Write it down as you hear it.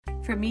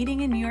From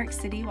meeting in New York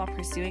City while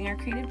pursuing our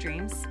creative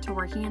dreams, to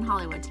working in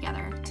Hollywood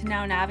together, to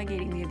now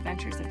navigating the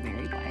adventures of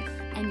married life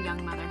and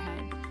young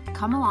motherhood.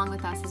 Come along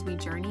with us as we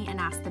journey and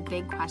ask the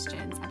big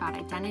questions about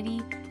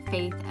identity,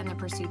 faith, and the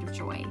pursuit of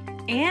joy.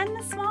 And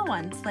the small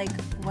ones, like,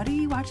 what are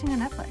you watching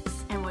on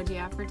Netflix? And what do you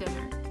have for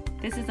dinner?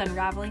 This is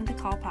Unraveling the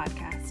Call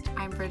podcast.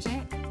 I'm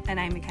Bridget. And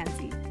I'm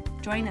Mackenzie.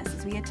 Join us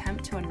as we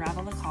attempt to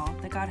unravel the call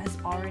that God has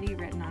already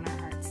written on our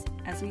hearts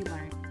as we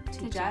learn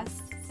to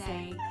just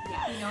say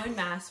yes. You know, in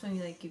Mass, when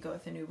you go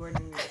with a newborn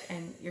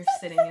and you're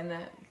sitting in the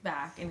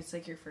back and it's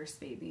like your first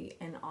baby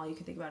and all you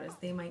can think about is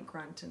they might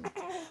grunt and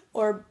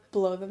or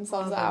blow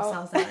themselves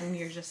out and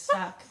you're just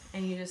stuck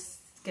and you just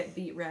get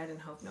beet red and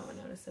hope no one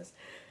notices.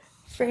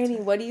 Franny,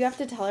 what do you have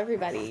to tell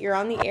everybody? You're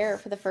on the air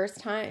for the first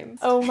time.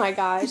 Oh my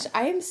gosh,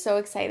 I am so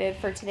excited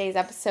for today's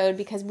episode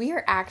because we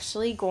are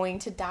actually going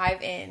to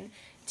dive in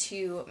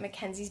to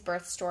Mackenzie's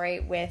birth story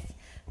with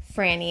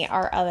Franny,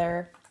 our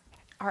other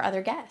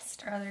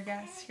guest. Our other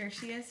guest. Here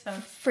she is, folks.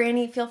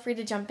 Franny, feel free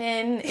to jump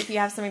in if you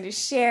have something to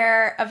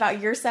share about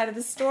your side of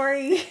the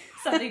story.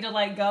 Something to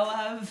let go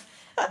of.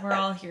 We're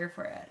all here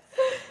for it.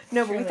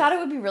 No, but we thought it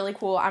would be really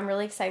cool. I'm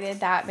really excited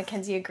that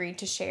Mackenzie agreed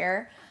to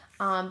share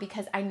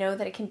because I know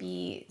that it can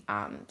be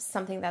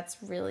something that's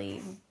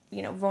really,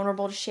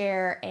 vulnerable to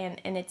share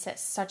and it's at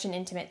such an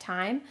intimate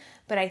time.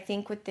 But I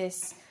think with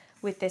this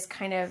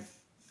kind of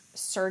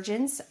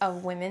surgence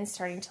of women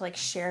starting to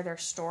share their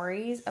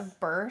stories of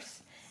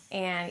birth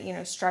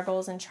and,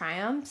 struggles and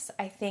triumphs,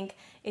 I think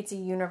it's a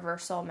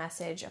universal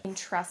message of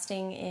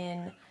trusting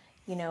in,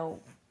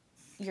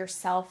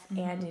 yourself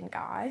and in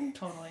God.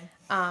 Totally.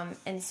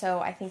 And so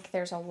I think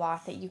there's a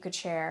lot that you could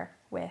share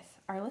with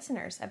our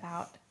listeners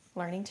about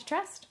learning to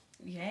trust.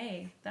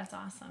 Yay. That's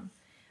awesome.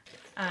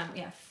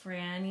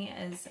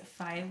 Franny is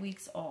 5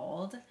 weeks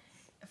old.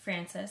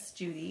 Frances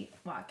Judy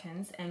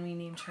Watkins, and we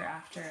named her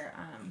after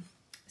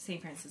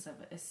St. Francis of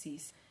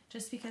Assisi.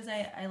 Just because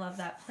I love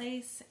that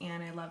place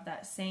and I love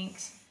that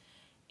saint,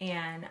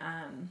 and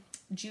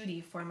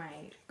Judy for my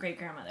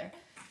great-grandmother.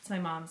 It's my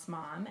mom's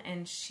mom,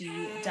 and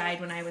she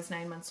died when I was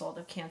 9 months old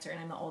of cancer, and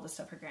I'm the oldest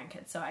of her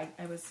grandkids, so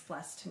I was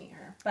blessed to meet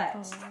her.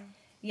 But,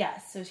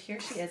 so here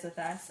she is with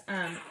us.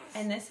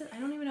 And this is, I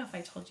don't even know if I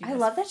told you this. I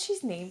love that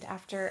she's named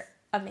after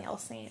a male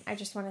saint. I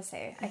just want to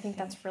say, I think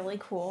that's really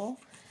cool.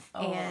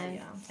 Oh, and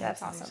yeah.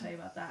 That's awesome. awesome. I'll tell you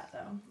about that,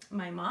 though.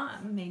 My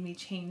mom made me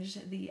change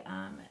the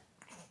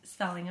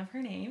spelling of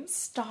her name.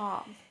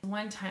 Stop.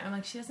 One time, I'm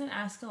like, she doesn't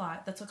ask a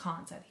lot. That's what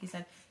Colin said. He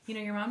said,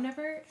 your mom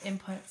never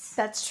inputs.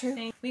 That's true.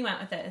 Things. We went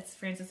with it. It's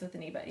Frances with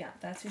an E, but yeah,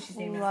 that's who she's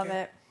named Love after.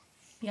 it.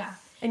 Yeah.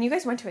 And you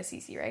guys went to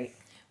Assisi, right?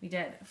 We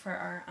did. For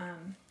our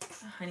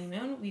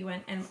honeymoon, we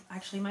went, and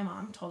actually my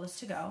mom told us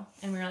to go,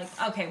 and we were like,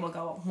 okay, we'll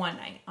go one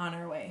night on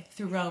our way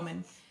through Rome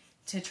and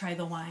to try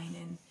the wine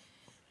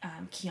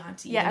and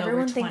Chianti. Yeah,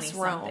 everyone thinks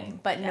Rome, something.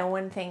 but no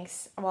one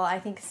thinks, well, I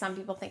think some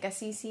people think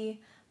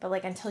Assisi, but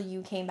until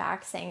you came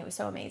back saying it was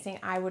so amazing,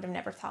 I would have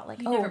never thought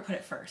you never put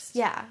it first.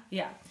 Yeah.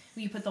 Yeah.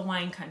 You put the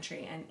wine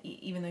country, and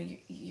even though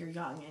you're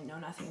young and know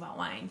nothing about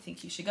wine,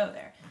 think you should go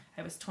there.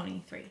 I was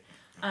 23.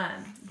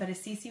 But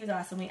Assisi was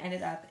awesome. We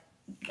ended up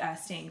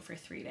staying for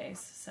 3 days,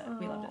 so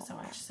we loved it so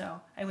much.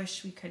 So I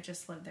wish we could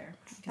just live there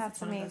because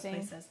That's it's one amazing.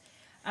 of those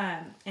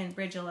places. And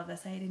Bridge, you'll love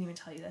this. I didn't even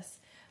tell you this.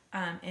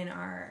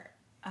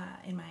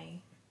 In my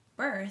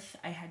birth,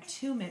 I had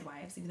 2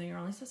 midwives, even though you're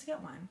only supposed to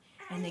get one,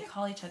 and they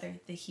call each other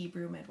the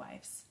Hebrew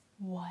midwives.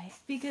 What?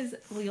 Because,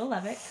 you'll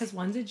love it, because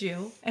one's a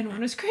Jew and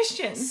one was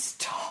Christian.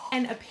 Stop.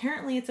 And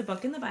apparently it's a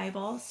book in the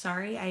Bible.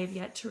 Sorry, I have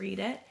yet to read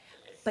it.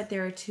 But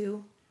there are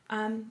 2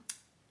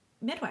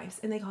 midwives,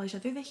 and they call each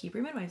other the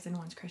Hebrew midwives, and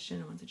one's Christian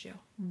and one's a Jew.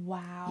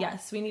 Wow.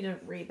 Yes, we need to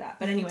read that.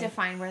 But We anyway. need to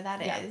find where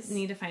that is.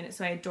 Need to find it.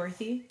 So I had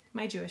Dorothy,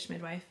 my Jewish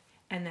midwife,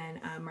 and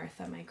then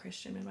Martha, my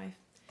Christian midwife.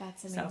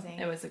 That's amazing.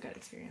 So it was a good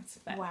experience.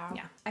 But, wow.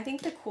 Yeah. I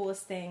think one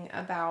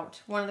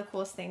of the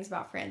coolest things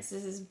about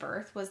Frances's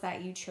birth was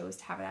that you chose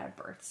to have it at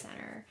a birth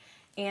center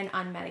and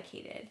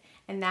unmedicated.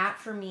 And that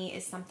for me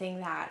is something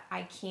that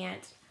I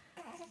can't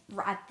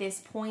at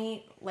this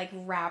point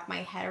wrap my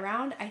head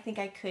around. I think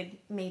I could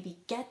maybe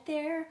get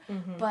there,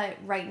 but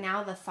right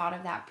now the thought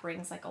of that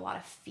brings a lot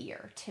of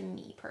fear to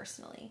me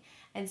personally.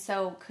 And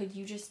so could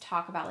you just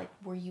talk about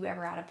were you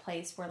ever at a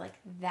place where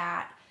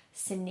that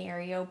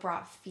scenario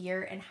brought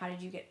fear, and how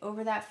did you get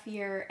over that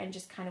fear, and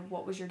just kind of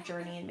what was your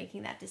journey in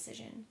making that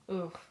decision?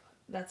 Ooh,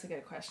 that's a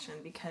good question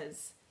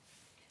because,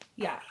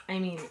 yeah, I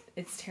mean,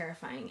 it's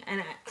terrifying.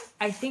 And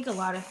I think a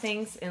lot of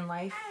things in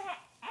life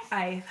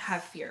I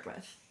have fear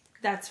with.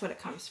 That's what it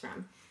comes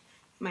from.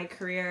 My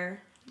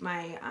career,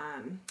 my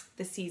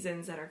the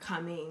seasons that are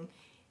coming,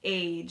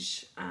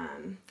 age,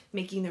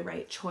 making the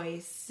right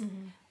choice,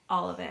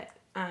 all of it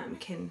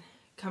can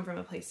come from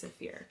a place of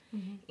fear.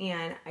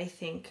 And I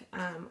think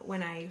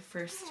when I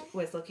first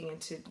was looking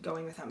into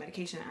going without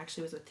medication, I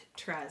actually was with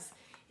Therese,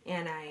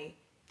 and I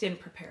didn't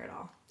prepare at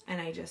all. And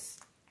I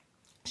just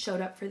showed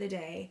up for the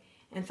day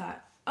and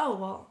thought, oh,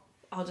 well,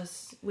 I'll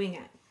just wing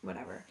it,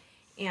 whatever.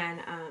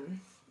 And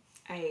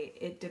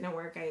it didn't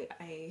work.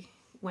 I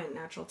went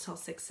natural till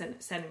 6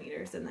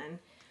 centimeters, and then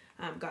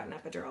got an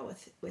epidural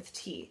with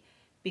T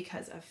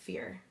because of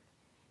fear.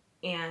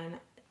 And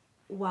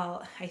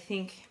while I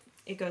think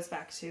it goes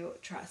back to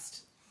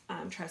trust,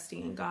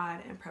 trusting in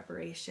God and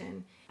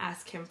preparation,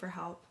 ask him for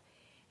help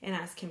and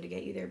ask him to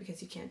get you there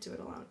because you can't do it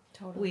alone.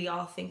 Totally. We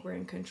all think we're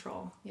in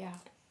control. Yeah.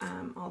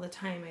 All the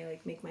time I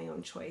make my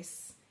own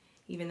choice,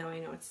 even though I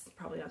know it's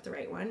probably not the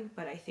right one,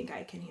 but I think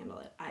I can handle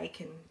it. I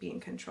can be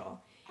in control.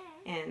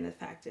 And the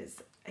fact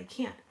is I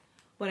can't.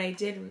 What I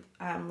did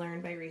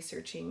learn by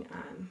researching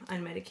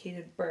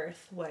unmedicated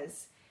birth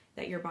was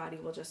that your body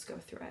will just go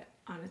through it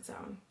on its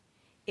own.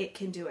 It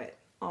can do it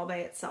all by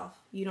itself.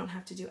 You don't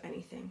have to do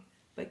anything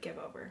but give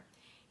over.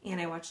 And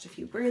I watched a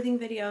few birthing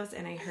videos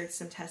and I heard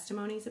some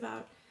testimonies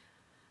about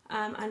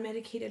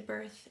unmedicated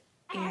birth.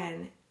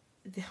 And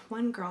the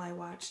one girl I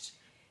watched,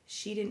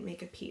 she didn't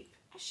make a peep.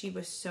 She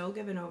was so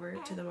given over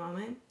to the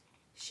moment.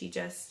 She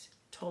just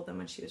told them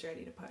when she was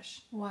ready to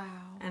push. Wow.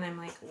 And I'm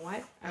like,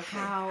 what? Okay,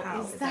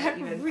 how is that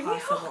even real?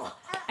 possible?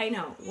 I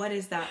know. What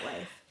is that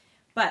life?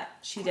 But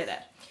she did it.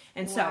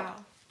 And so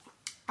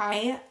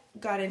I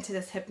got into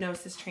this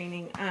hypnosis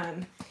training.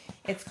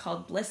 It's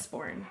called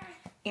Blissborn.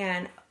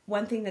 And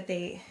one thing that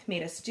they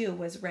made us do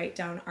was write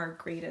down our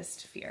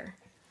greatest fear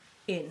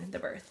in the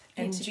birth.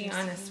 And to be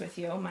honest with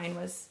you, mine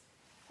was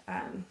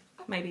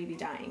my baby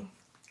dying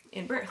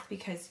in birth,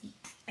 because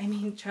I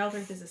mean,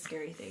 childbirth is a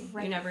scary thing.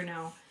 Right. You never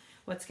know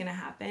what's going to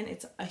happen.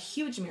 It's a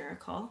huge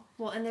miracle.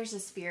 Well, and there's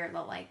this fear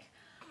that like,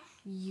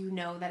 you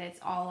know that it's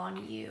all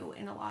on you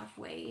in a lot of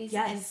ways.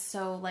 Yes. And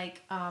so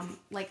like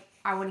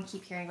I want to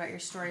keep hearing about your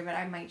story, but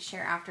I might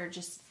share after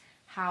just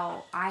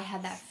how I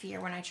had that fear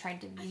when I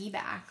tried to be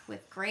back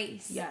with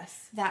Grace.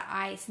 Yes.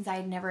 That since I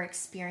had never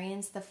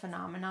experienced the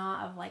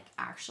phenomena of like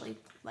actually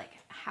like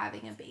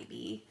having a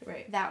baby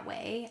that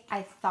way,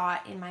 I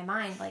thought in my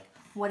mind, like,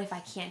 what if I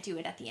can't do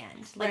it at the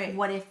end? Like,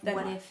 what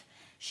if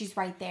she's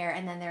right there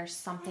and then there's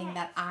something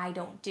that I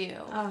don't do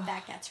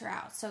that gets her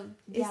out? So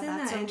yeah,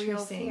 that's a real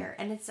fear.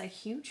 And it's a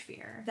huge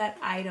fear. That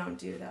I don't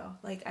do though.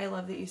 Like, I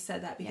love that you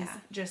said that, because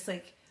just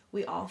like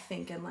we all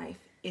think in life,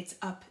 it's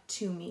up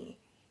to me.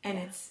 And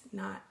it's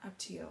not up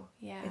to you.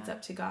 Yeah. It's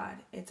up to God.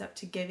 It's up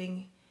to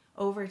giving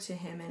over to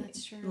him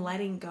and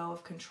letting go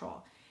of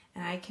control.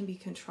 And I can be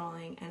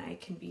controlling, and I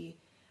can be,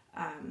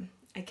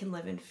 I can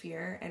live in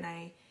fear, and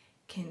I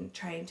can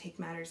try and take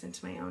matters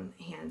into my own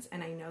hands.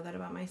 And I know that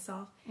about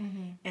myself.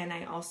 Mm-hmm. And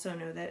I also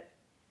know that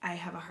I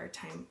have a hard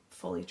time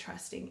fully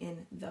trusting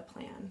in the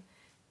plan,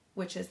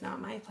 which is not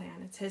my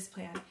plan. It's his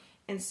plan.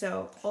 And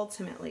so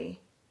ultimately,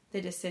 the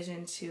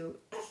decision to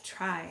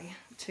try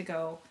to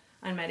go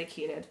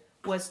unmedicated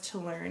was to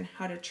learn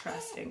how to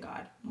trust in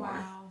God more.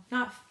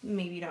 Wow.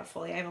 Maybe not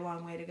fully. I have a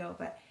long way to go,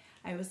 but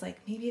I was like,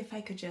 maybe if I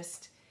could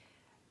just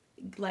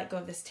let go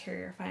of this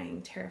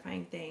terrifying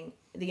thing,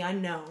 the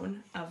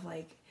unknown of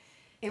like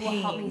it will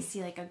help me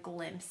see like a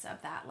glimpse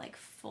of that like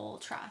full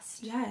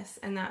trust. Yes,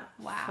 and that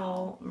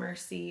full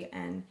mercy.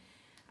 And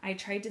I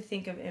tried to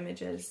think of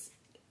images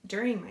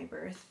during my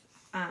birth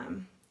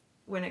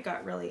when it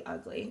got really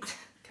ugly,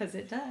 because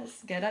it does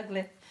get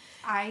ugly.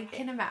 I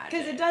can imagine.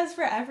 Because it does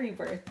for every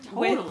birth.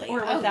 Totally. With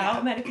or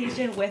without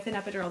medication, with an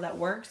epidural that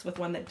works, with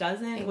one that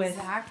doesn't, with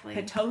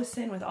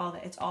Pitocin, with all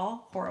that. It's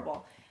all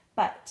horrible.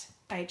 But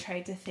I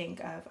tried to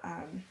think of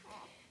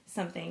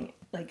something,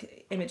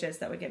 like images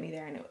that would get me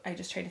there. And I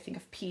just tried to think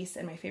of peace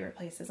and my favorite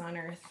places on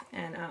earth.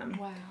 And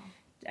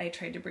I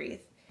tried to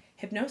breathe.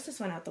 Hypnosis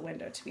went out the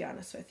window, to be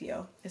honest with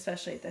you,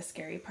 especially at the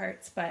scary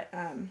parts. But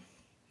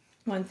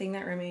one thing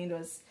that remained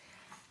was,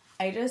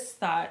 I just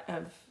thought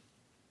of,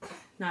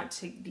 not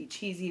to be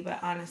cheesy,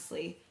 but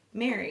honestly,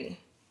 Mary,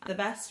 the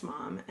best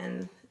mom,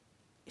 and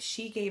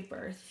she gave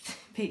birth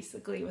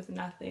basically with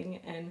nothing,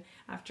 and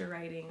after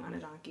riding on a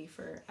donkey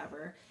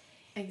forever.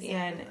 Exactly,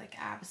 and like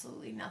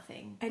absolutely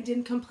nothing. And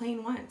didn't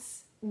complain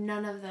once.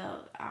 None of the,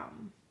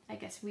 I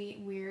guess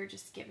we're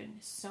just given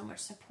so much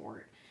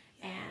support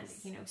and,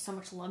 so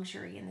much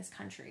luxury in this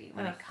country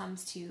when it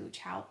comes to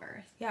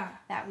childbirth. Yeah.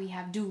 That we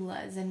have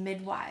doulas and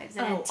midwives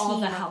and a team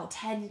all the of help.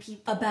 10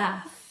 people. A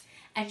bath.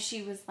 And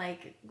she was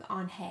like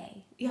on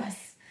hay.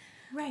 Yes.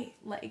 Right.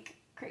 Like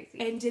crazy.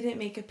 And didn't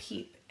make a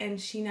peep. And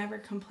she never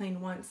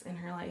complained once in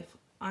her life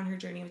on her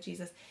journey with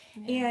Jesus.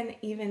 Yeah. And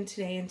even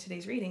today in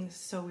today's reading, this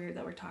is so weird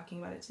that we're talking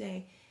about it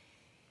today.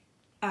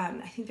 I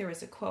think there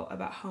was a quote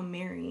about how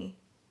Mary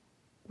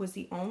was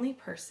the only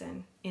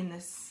person in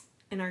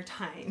our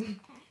time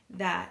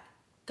that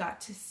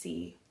got to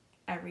see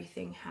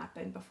everything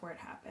happen before it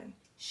happened.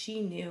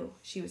 She knew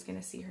she was going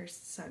to see her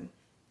son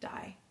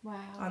die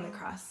on the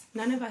cross.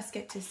 None of us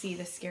get to see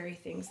the scary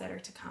things that are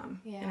to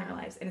come in our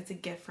lives, and it's a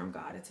gift from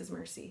God. It's his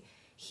mercy.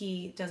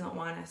 He doesn't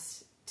want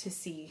us to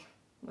see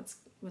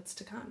what's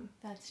to come.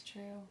 That's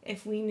true.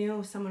 If we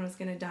knew someone was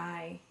going to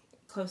die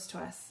close to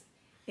us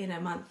in a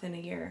month, in a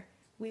year,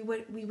 we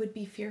would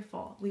be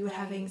fearful. We would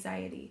have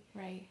anxiety.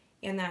 Right.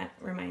 And that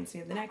reminds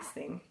me of the next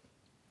thing.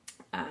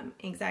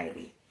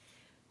 Anxiety.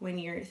 When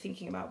you're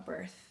thinking about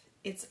birth,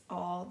 it's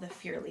all the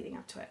fear leading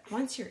up to it.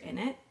 Once you're in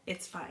it,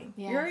 it's fine.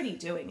 Yes. You're already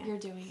doing it. You're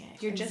doing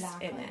it. You're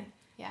just in it.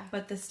 Yeah.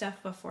 But the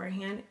stuff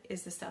beforehand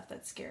is the stuff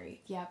that's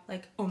scary. Yep.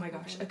 Like, oh my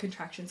gosh, a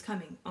contraction's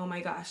coming. Oh my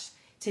gosh,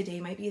 today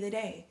might be the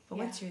day. But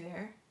once you're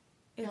there,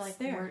 it's like,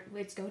 there.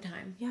 It's go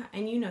time. Yeah,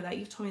 and you know that.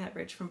 You've told me that,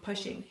 Bridge, from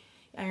pushing.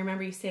 I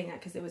remember you saying that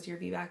because it was your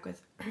VBAC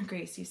with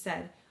Grace. You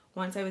said,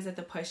 once I was at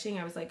the pushing,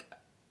 I was like,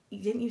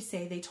 didn't you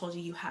say they told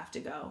you have to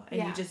go?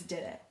 And you just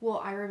did it.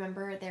 Well, I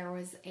remember there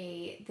was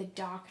the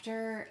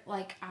doctor,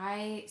 like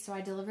I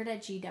delivered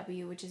at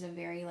GW, which is a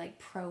very like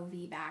pro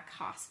VBAC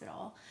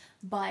hospital.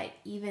 But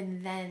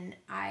even then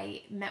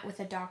I met with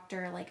a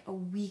doctor like a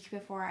week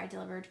before I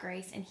delivered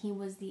Grace, and he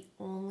was the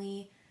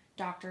only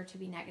doctor to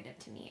be negative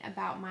to me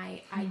about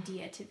my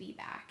idea to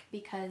VBAC,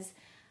 because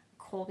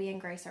Colby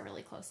and Grace are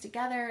really close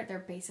together. They're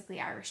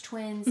basically Irish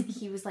twins.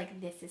 He was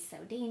like, this is so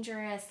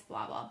dangerous,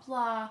 blah, blah,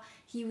 blah.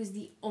 He was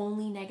the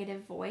only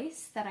negative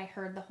voice that I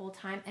heard the whole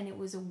time, and it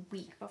was a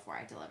week before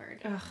I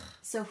delivered. Ugh.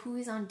 So who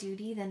is on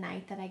duty the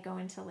night that I go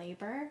into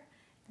labor?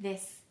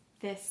 This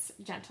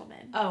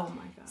gentleman. Oh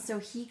my God. So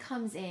he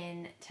comes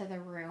in to the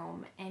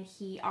room, and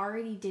he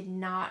already did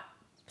not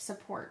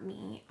support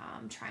me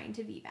trying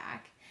to VBAC.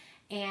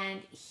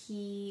 And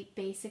he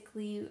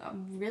basically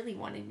really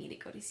wanted me to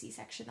go to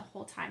C-section the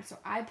whole time. So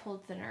I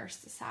pulled the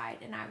nurse aside,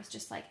 and I was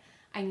just like,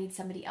 I need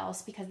somebody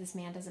else because this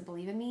man doesn't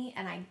believe in me,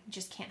 and I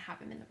just can't have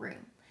him in the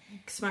room.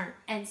 Smart.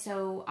 And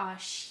so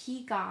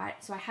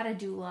so I had a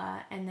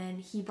doula, and then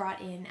he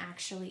brought in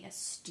actually a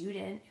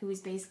student who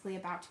was basically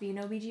about to be an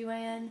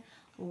OBGYN,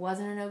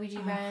 wasn't an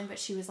OBGYN, but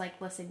she was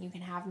like, listen, you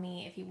can have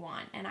me if you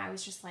want. And I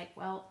was just like,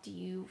 well, do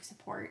you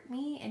support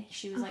me? And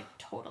she was like,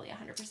 totally,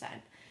 100%.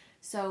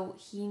 So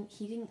he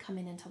didn't come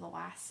in until the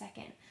last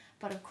second.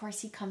 But of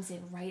course he comes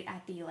in right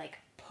at the like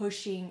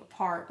pushing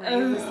part where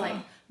it was like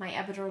my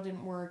epidural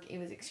didn't work. It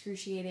was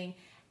excruciating.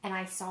 And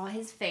I saw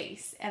his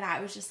face, and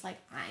I was just like,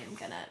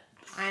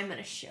 I'm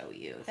gonna show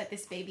you that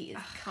this baby is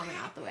coming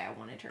out the way I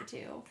wanted her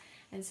to.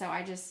 And so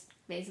I just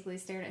basically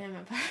stared at him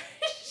and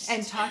pushed.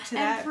 And talked to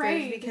that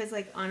Bridge, because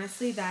like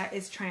honestly that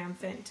is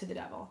triumphant to the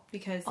devil,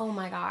 because oh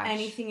my gosh,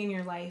 anything in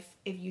your life,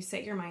 if you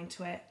set your mind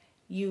to it,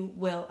 you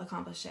will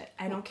accomplish it.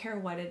 I don't care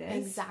what it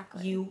is.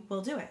 Exactly. You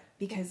will do it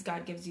because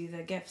God gives you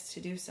the gifts to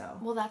do so.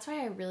 Well, that's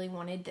why I really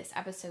wanted this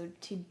episode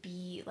to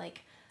be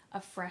like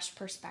a fresh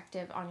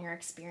perspective on your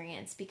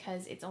experience,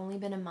 because it's only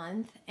been a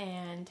month,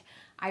 and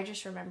I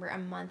just remember a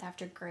month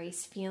after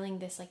Grace feeling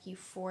this like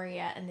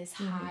euphoria and this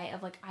high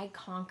of like, I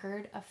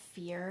conquered a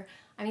fear.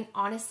 I mean,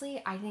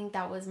 honestly, I think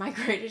that was my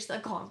greatest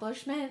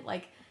accomplishment.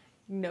 Like,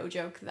 no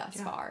joke thus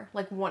far.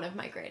 Like, one of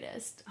my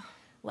greatest.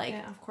 Like,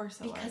 yeah, of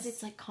course it because was.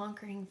 it's like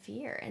conquering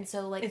fear. And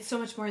so like, it's so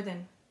much more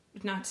than,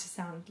 not to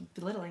sound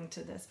belittling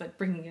to this, but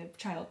bringing a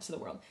child to the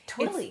world.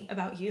 Totally. It's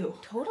about you.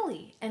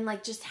 Totally. And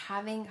like just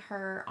having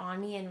her on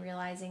me and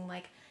realizing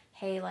like,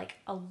 hey, like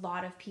a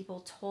lot of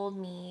people told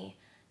me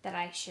that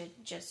I should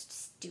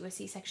just do a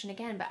C-section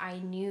again, but I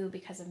knew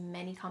because of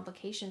many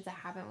complications that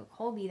happened with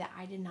Colby that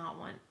I did not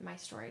want my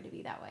story to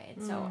be that way.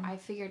 And so I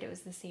figured it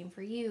was the same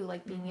for you,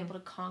 like being able to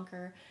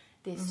conquer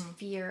this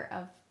fear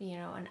of, you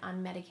know, an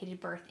unmedicated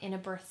birth in a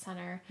birth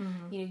center.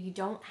 You know, you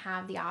don't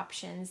have the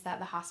options that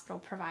the hospital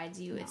provides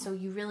you. And so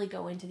you really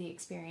go into the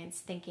experience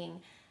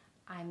thinking,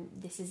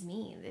 this is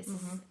me. This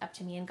is up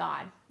to me and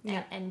God.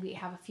 Yeah. And we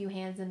have a few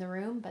hands in the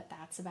room, but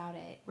that's about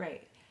it.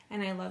 Right.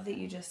 And I love that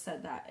you just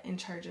said that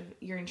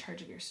you're in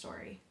charge of your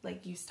story.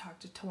 Like you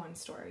talked to one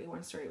story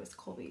was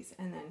Colby's,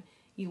 and then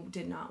you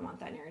did not want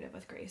that narrative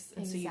with Grace.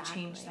 And so you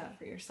changed that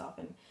for yourself.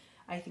 And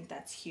I think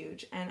that's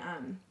huge. And,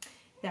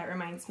 that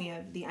reminds me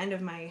of the end of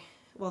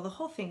the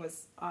whole thing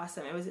was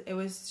awesome. It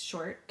was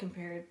short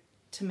compared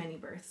to many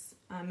births.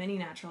 Many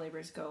natural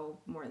labors go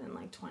more than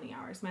like 20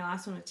 hours. My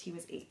last one with T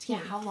was 18.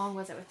 Yeah, how long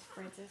was it with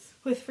Francis?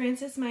 With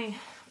Francis, my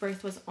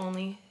birth was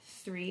only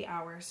 3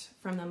 hours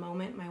from the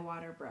moment my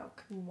water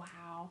broke.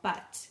 Wow.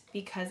 But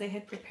because I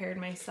had prepared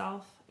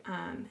myself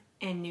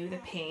and knew the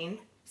pain,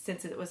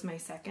 since it was my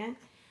second,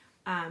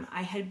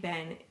 I had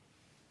been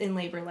in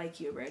labor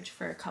like you, Bridge,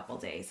 for a couple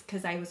days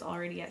because I was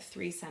already at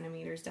 3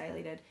 centimeters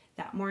dilated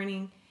that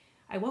morning.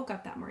 I woke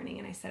up that morning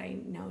and I said, I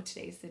know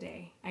today's the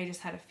day. I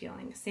just had a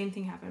feeling. Same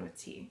thing happened with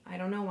T. I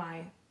don't know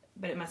why,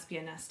 but it must be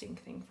a nesting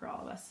thing for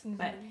all of us.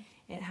 But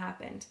it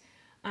happened.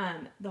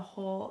 The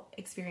whole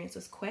experience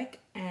was quick,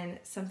 and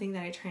something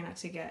that I try not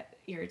to get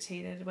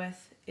irritated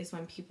with is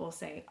when people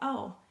say,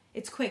 oh,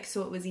 it's quick,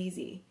 so it was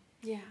easy.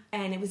 Yeah.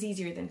 And it was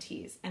easier than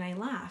T's. And I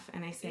laugh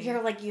and I say...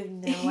 You're like, you have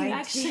no idea.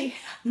 Actually,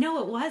 no,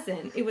 it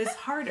wasn't. It was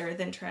harder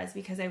than Trez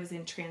because I was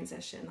in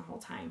transition the whole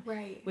time.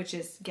 Right. Which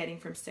is getting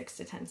from 6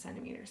 to 10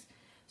 centimeters.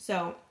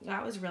 So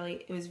that was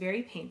it was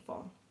very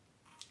painful.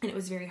 And it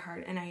was very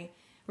hard. And I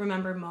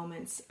remember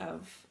moments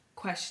of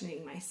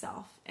questioning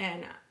myself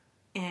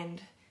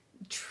and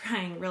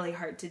trying really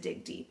hard to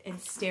dig deep and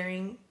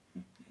staring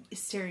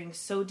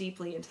so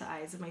deeply into the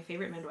eyes of my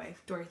favorite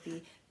midwife,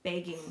 Dorothy,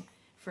 begging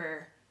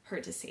for her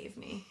to save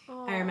me.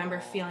 Aww. I remember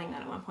feeling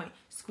that at one point,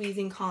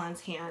 squeezing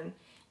Colin's hand,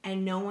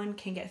 and no one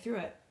can get through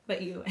it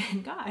but you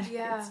and God.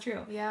 Yeah. It's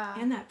true. Yeah.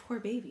 And that poor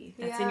baby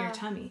that's in your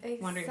tummy,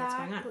 wondering what's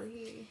going on.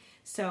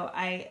 So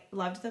I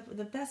loved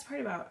the best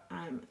part about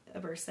a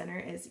birth center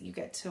is you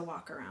get to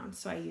walk around.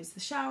 So I used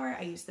the shower,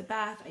 I used the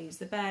bath, I used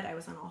the bed, I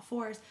was on all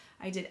fours,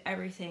 I did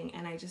everything,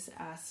 and I just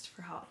asked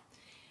for help.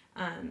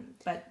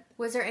 But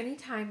was there any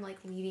time like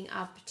leading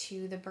up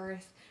to the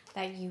birth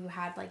that you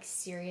had like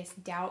serious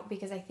doubt?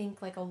 Because I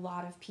think like a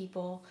lot of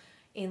people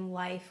in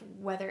life,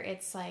 whether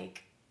it's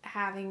like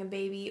having a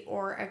baby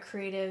or a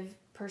creative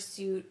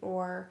pursuit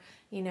or,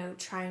 you know,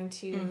 trying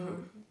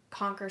to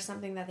conquer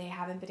something that they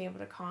haven't been able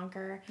to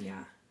conquer.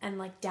 Yeah. And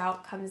like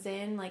doubt comes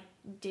in, like,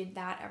 did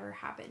that ever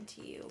happen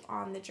to you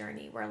on the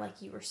journey where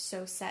like you were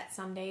so set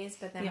some days,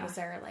 but then was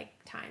there like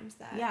times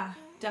that... Yeah,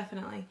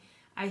 definitely.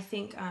 I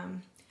think,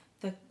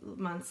 the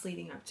months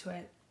leading up to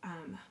it,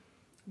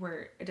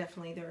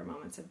 there were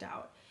moments of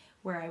doubt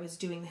where I was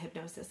doing the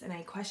hypnosis and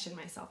I questioned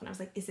myself and I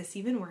was like, is this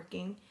even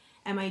working?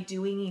 Am I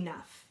doing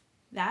enough?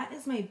 That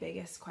is my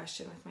biggest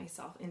question with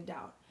myself, in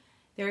doubt.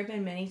 There have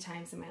been many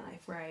times in my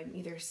life where I'm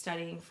either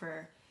studying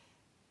for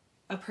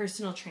a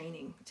personal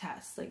training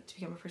test, like to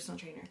become a personal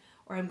trainer,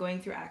 or I'm going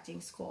through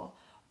acting school,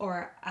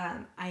 or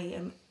I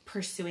am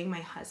pursuing my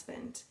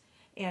husband.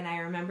 And I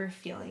remember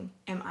feeling,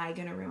 am I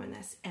going to ruin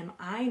this? Am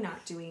I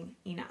not doing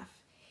enough?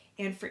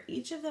 And for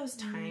each of those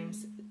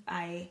times,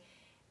 I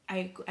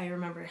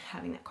remember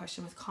having that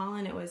question with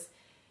Colin. It was,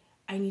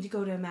 I need to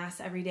go to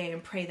mass every day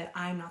and pray that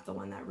I'm not the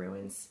one that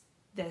ruins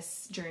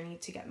this journey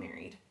to get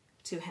married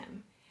to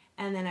him.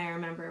 And then I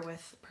remember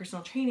with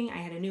personal training, I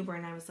had a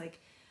newborn. I was like,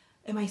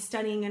 am I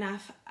studying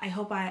enough? I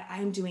hope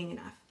I'm doing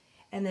enough.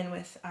 And then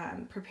with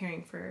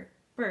preparing for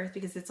birth,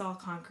 because it's all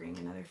conquering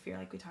another fear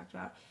like we talked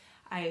about,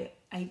 I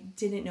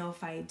didn't know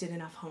if I did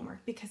enough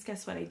homework, because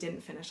guess what? I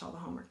didn't finish all the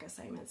homework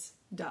assignments.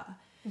 Duh.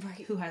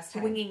 Right. Who has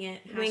time? Winging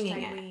it.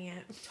 Winging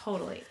it.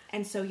 Totally.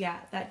 And so, yeah,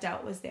 that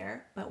doubt was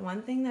there. But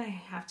one thing that I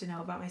have to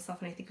know about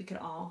myself, and I think we could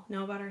all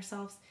know about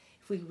ourselves,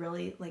 if we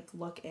really like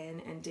look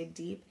in and dig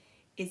deep,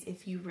 is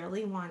if you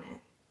really want it,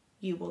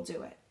 you will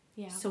do it.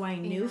 Yeah. So I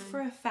knew for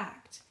a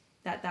fact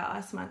that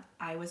last month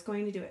I was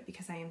going to do it,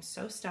 because I am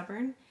so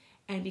stubborn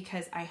and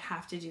because I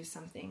have to do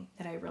something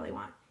that I really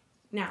want.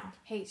 Now,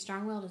 hey,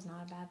 strong-willed is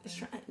not a bad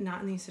thing.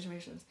 Not in these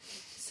situations.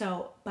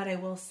 So, but I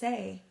will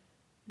say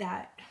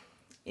that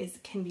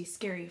can be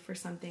scary for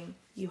something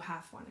you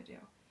half want to do.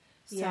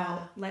 So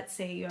let's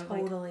say you have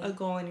like a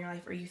goal in your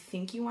life, or you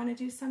think you want to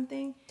do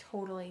something.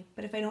 Totally.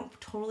 But if I don't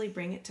totally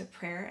bring it to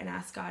prayer and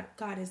ask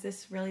God, is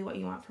this really what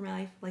you want for my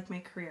life? Like my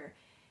career.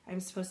 I'm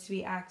supposed to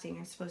be acting.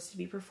 I'm supposed to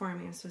be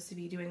performing. I'm supposed to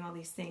be doing all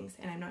these things,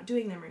 and I'm not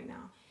doing them right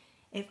now.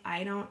 If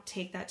I don't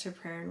take that to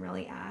prayer and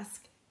really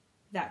ask,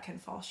 that can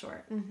fall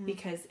short,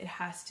 because it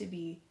has to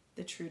be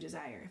the true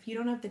desire. If you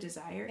don't have the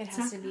desire, it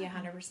has to be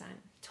 100%.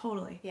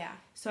 Totally. Yeah.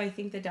 So I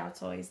think the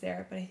doubt's always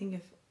there, but I think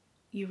if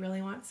you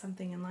really want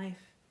something in life,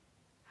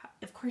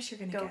 of course you're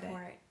going to get it. Go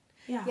for it.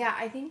 Yeah. Yeah,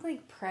 I think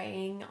like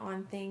praying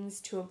on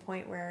things to a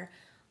point where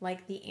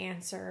like the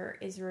answer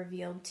is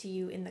revealed to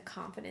you in the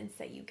confidence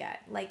that you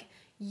get. Like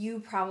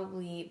you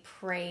probably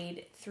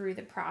prayed through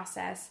the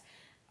process,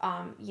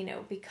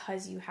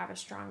 because you have a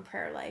strong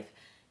prayer life,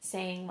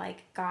 saying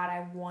like, God,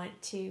 I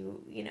want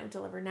to,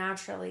 deliver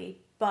naturally,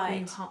 but will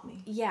you help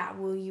me? Yeah,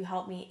 will you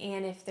help me?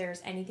 And if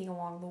there's anything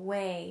along the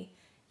way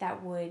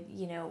that would,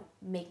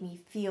 make me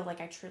feel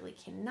like I truly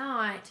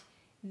cannot,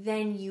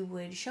 then you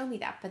would show me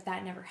that. But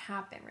that never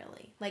happened,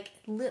 really. Like,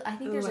 I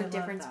think there's a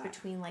difference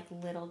between like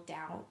little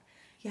doubt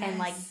and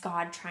like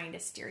God trying to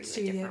steer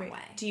you a different way.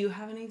 Do you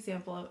have an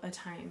example of a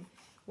time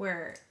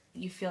where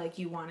you feel like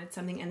you wanted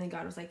something and then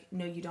God was like,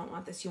 no, you don't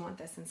want this, you want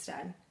this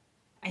instead?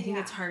 I think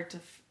it's hard to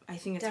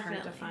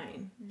hard to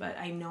find, but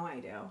I know I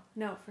do.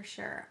 No, for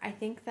sure. I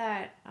think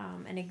that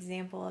an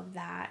example of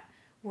that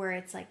where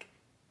it's like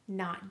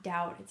not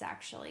doubt, it's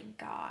actually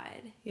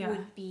God,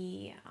 would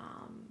be,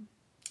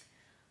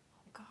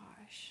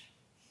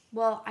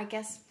 well, I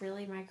guess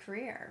really my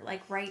career.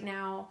 Like right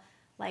now,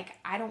 like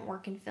I don't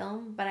work in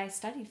film, but I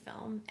studied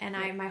film,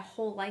 and my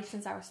whole life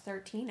since I was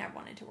 13, I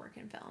wanted to work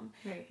in film.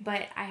 Right.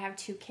 But I have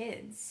 2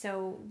 kids,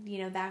 so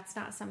that's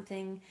not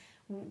something.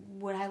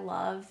 Would I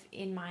love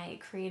in my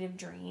creative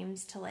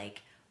dreams to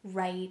like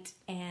write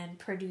and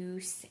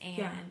produce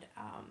and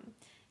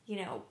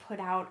put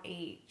out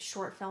a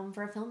short film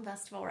for a film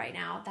festival right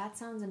now? That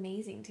sounds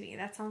amazing to me.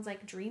 That sounds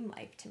like dream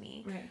life to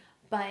me. Right.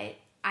 But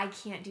I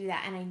can't do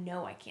that, and I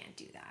know I can't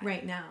do that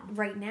right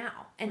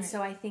now. And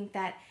so I think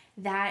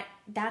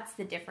that's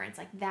the difference.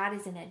 Like that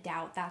isn't a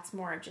doubt. That's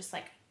more of just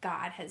like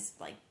God has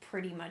like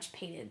pretty much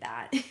painted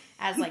that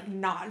as like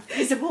not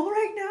feasible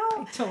right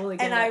now. I totally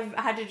get and it.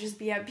 I've had to just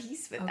be at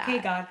peace with that. Okay,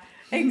 God.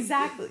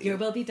 Exactly. Your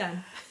will be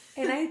done.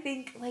 And I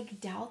think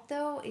like doubt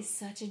though is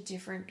such a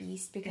different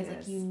beast, because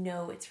like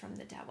it's from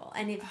the devil,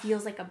 and it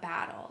feels like a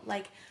battle.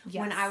 Like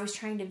when I was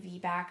trying to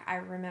VBAC, I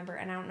remember,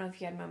 and I don't know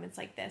if you had moments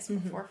like this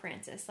before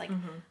Francis, like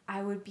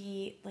I would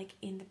be like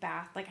in the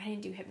bath, like I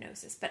didn't do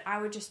hypnosis, but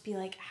I would just be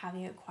like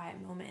having a quiet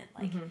moment,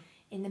 like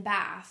in the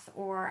bath,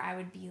 or I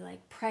would be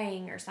like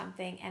praying or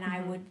something, and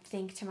I would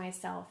think to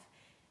myself,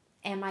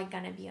 am I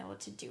going to be able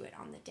to do it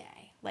on the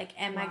day? Like,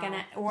 am Wow. I going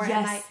to, or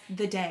yes, am I,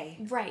 the day.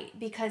 right?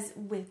 Because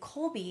with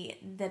Colby,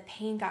 the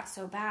pain got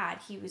so bad.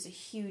 He was a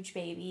huge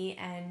baby,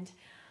 and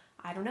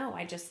I don't know.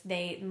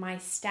 My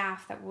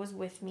staff that was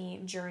with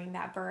me during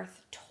that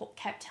birth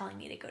kept telling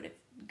me to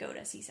go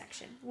to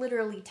C-section.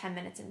 Literally 10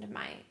 minutes into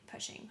my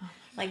pushing,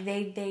 like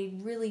they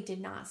really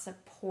did not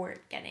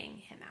support getting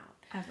him out.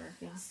 Ever,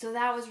 yeah. So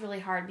that was really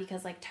hard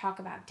because, like, talk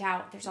about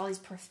doubt. There's all these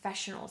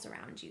professionals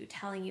around you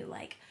telling you,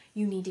 like,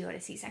 you need to go to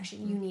C-section.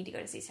 Mm-hmm. You need to go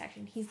to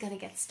C-section. He's going to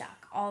get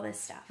stuck. All this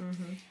stuff.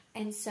 Mm-hmm.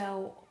 And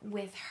so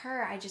with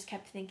her, I just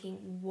kept thinking,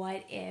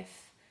 what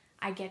if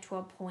I get to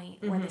a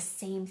point where the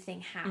same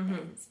thing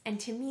happens? And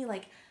to me,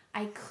 like,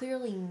 I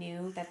clearly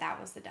knew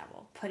that was the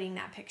devil putting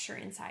that picture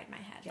inside my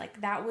head. Yeah.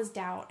 Like, that was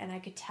doubt. And I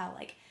could tell,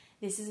 like,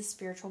 this is a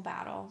spiritual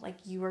battle. Like,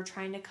 you are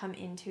trying to come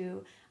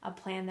into a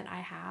plan that I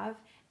have.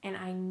 And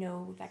I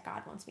know that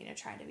God wants me to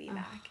try to be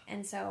back.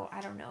 And so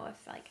I don't know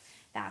if, like,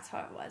 that's how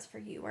it was for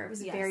you, where it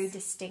was very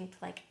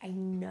distinct, like, I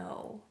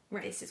know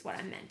this is what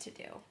I'm meant to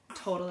do.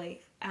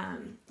 Totally.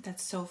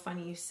 That's so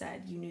funny you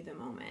said you knew the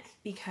moment,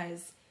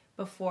 because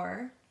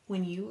before,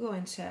 when you go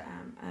into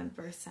a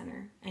birth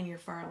center and you're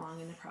far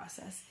along in the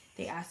process,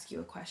 they ask you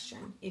a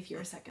question if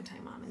you're a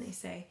second-time mom, and they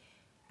say,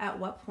 at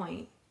what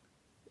point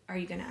are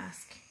you going to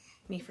ask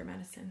me for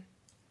medicine?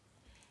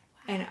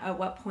 And at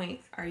what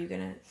point are you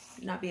going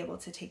to not be able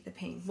to take the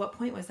pain? What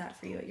point was that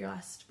for you at your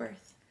last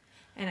birth?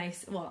 And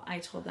I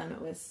told them it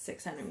was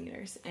 6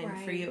 centimeters.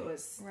 And for you it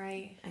was,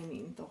 I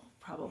mean,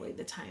 probably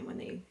the time when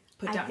they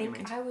put down your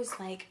mind. I was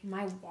like,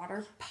 my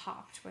water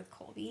popped with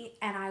Colby.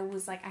 And I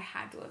was like, I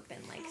had to have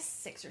been like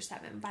 6 or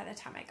 7 by the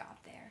time I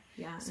got there.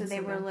 Yeah. So they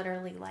were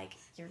literally like,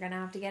 you're going to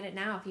have to get it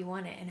now if you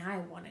want it. And I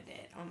wanted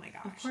it. Oh my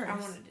gosh. Of course. I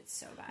wanted it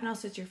so bad. And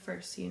also it's your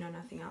first, so you know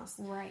nothing else.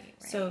 Right.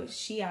 So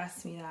she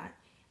asked me that.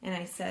 And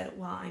I said,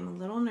 well, I'm a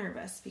little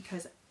nervous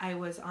because I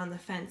was on the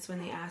fence when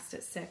they asked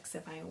at 6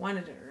 if I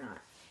wanted it or not.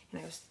 And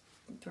I was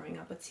throwing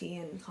up with tea,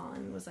 and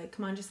Colin was like,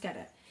 come on, just get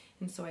it.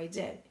 And so I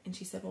did. And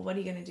she said, well, what are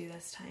you going to do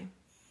this time?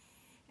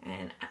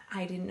 And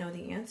I didn't know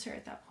the answer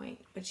at that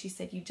point. But she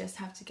said, you just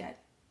have to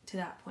get to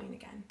that point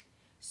again.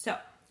 So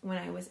when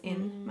I was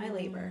in my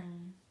labor,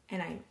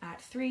 and I'm at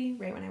 3,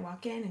 right when I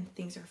walk in, and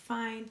things are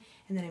fine,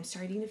 and then I'm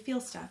starting to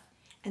feel stuff,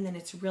 and then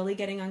it's really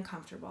getting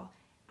uncomfortable.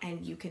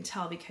 And you can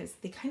tell because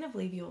they kind of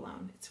leave you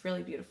alone. It's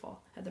really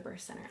beautiful at the birth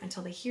center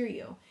until they hear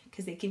you,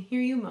 because they can hear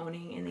you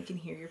moaning and they can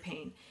hear your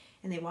pain.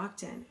 And they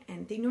walked in,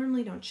 and they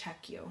normally don't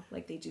check you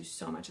like they do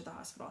so much at the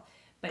hospital.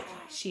 But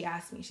she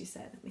asked me, she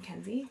said,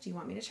 Mackenzie, do you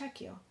want me to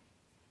check you?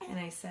 And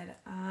I said,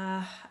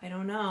 I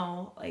don't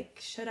know. Like,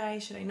 should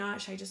I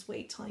not? Should I just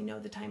wait till I know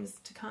the time is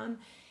to come?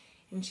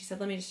 And she said,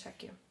 let me just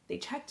check you. They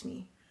checked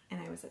me, and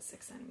I was at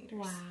 6 centimeters.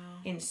 Wow.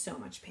 In so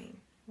much pain.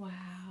 Wow.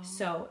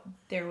 So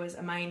there was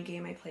a mind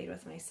game I played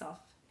with myself,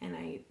 and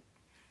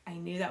I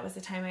knew that was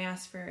the time I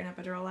asked for an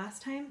epidural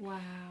last time. Wow.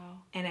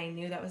 And I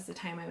knew that was the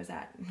time I was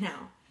at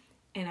now.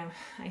 And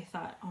I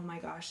thought, oh my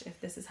gosh,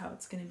 if this is how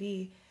it's going to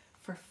be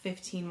for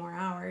 15 more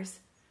hours,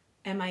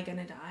 am I going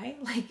to die?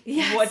 Like,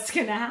 what's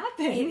going to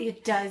happen?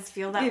 It does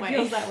feel that way. It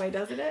feels that way,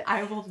 doesn't it?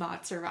 I will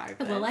not survive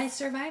this. Will I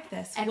survive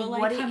this? And will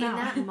what I come in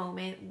out? that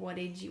moment,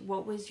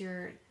 what was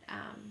your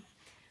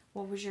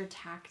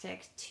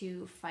tactic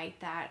to fight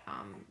that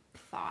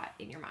thought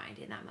in your mind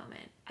in that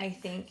moment? I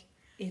think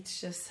it's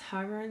just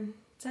how everyone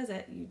says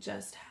it. You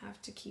just have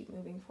to keep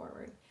moving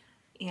forward.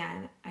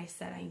 And I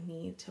said, I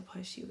need to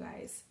push you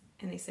guys.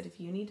 And they said, if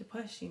you need to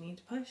push, you need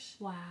to push.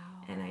 Wow.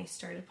 And I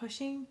started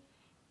pushing,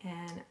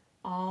 and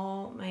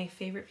all my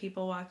favorite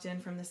people walked in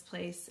from this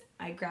place.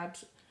 I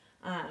grabbed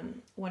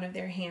one of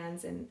their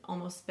hands and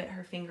almost bit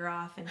her finger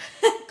off, and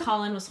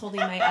Colin was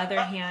holding my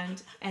other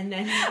hand, and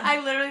then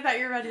I literally thought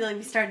you were about to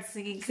we started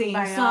singing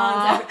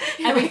songs.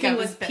 Everything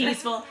was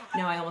peaceful.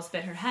 No, I almost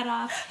bit her head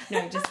off.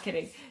 No, just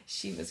kidding.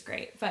 She was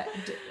great. But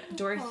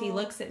Dorothy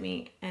looks at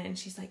me and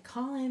she's like,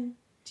 Colin,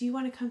 do you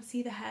want to come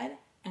see the head?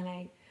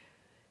 And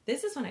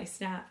this is when I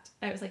snapped.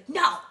 I was like,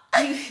 no,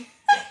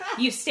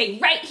 you stay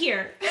right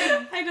here.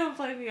 I don't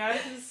blame you. I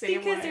was the same way.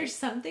 Because there's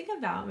something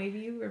about, maybe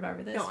you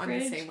remember this. No, I'm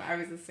the same way. I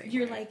was the same way.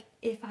 You're like,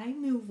 if I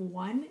move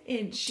 1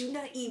 inch,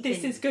 not even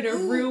this is going to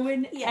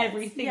ruin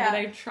everything that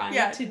I'm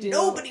trying to do.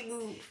 Nobody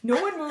move.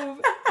 No one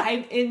move.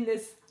 I'm in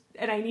this,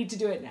 and I need to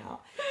do it now.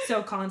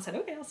 So Colin said,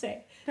 okay, I'll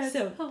stay. That's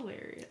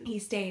hilarious. He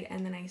stayed,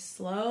 and then I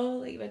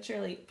slowly but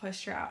surely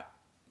pushed her out.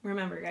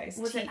 Remember, guys.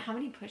 How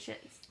many pushes?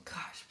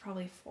 Gosh,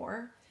 probably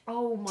 4.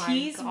 Oh my god.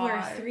 Teas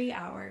were 3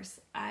 hours.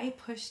 I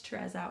pushed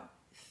Therese out.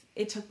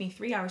 It took me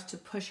 3 hours to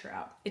push her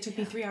out. It took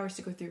me 3 hours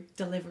to go through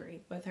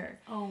delivery with her.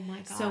 Oh my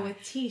god. So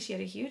with T, she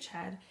had a huge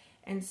head.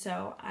 And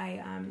so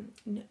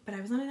but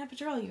I was on an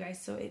epidural, you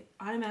guys. So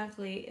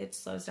it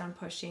slows down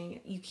pushing.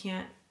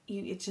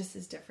 It just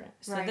is different.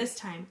 So this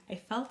time I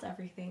felt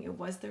everything. It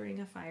was the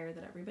ring of fire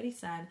that everybody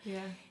said.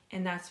 Yeah.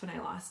 And that's when I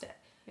lost it.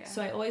 Yeah.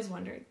 So I always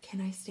wondered,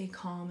 can I stay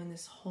calm in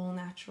this whole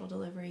natural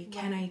delivery?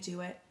 Right. Can I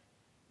do it?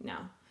 No.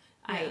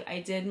 Yeah. I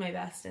did my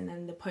best, and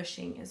then the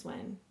pushing is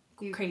when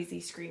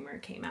Crazy Screamer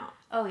came out.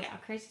 Oh yeah,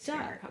 Crazy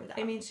Screamer comes out.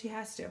 I mean, she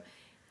has to.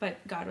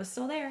 But God was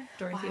still there.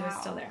 Dorothy was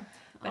still there.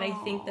 But I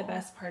think the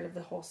best part of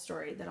the whole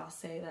story that I'll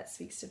say that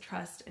speaks to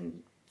trust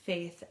and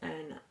faith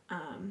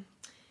and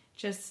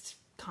just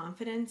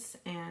confidence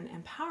and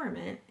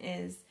empowerment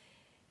is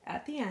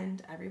at the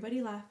end,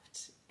 everybody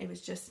left. It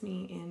was just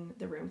me in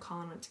the room.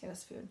 Colin went to get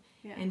us food.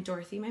 Yeah. And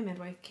Dorothy, my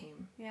midwife,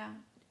 came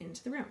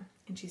into the room.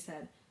 And she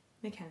said,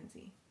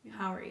 Mackenzie,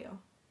 how are you?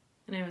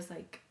 And I was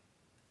like,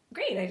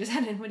 great.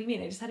 What do you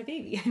mean? I just had a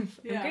baby. I'm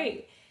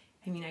great.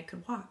 I mean, I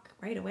could walk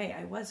right away.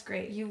 I was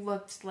great. You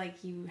looked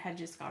like you had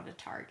just gone to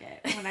Target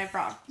when I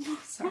brought,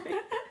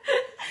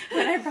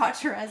 when I brought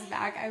Therese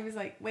back. I was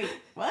like, wait,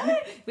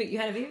 what? Wait, you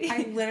had a baby?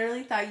 I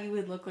literally thought you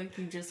would look like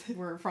you just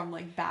were from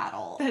like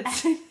battle.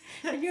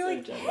 And you're so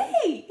like, jealous.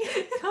 hey,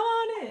 come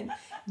on in.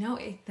 No,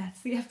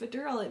 that's the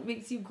epidural. It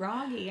makes you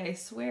groggy. I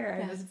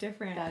swear, I was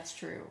different. That's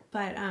true.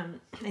 But and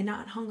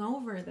not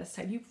hungover this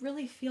time. You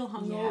really feel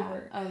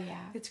hungover. Yeah. Oh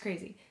yeah, it's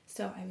crazy.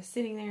 So I was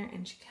sitting there,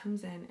 and she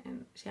comes in,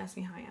 and she asked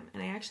me how I am,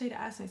 and I actually had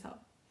to ask myself,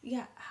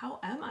 yeah, how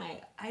am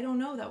I? I don't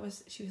know.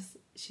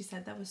 She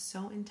said that was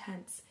so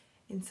intense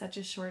in such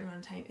a short amount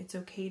of time. It's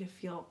okay to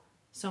feel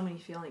so many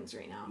feelings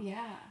right now.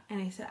 Yeah.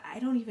 And I said, I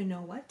don't even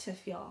know what to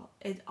feel.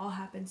 It all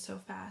happened so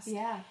fast.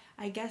 Yeah.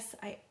 I guess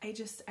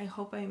I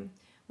hope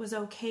was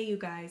okay, you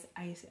guys.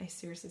 I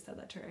seriously said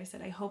that to her. I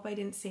said, I hope I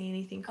didn't say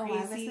anything crazy. Oh,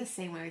 I was the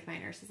same way with my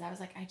nurses. I was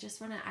like,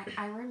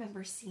 I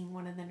remember seeing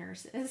one of the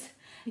nurses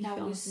that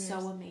was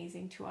so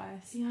amazing to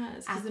us.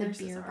 Yes, at the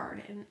beer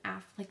garden,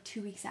 like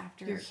 2 weeks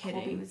after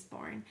Colby was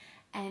born.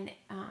 And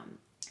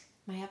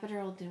my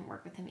epidural didn't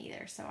work with him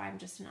either, so I'm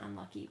just an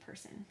unlucky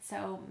person.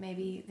 So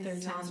maybe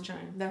this is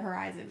on the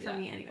horizon for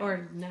me anyway.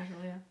 Or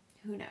naturally, yeah.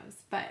 Who knows?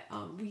 But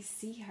we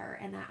see her,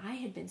 and I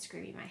had been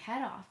screaming my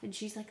head off, and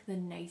she's like the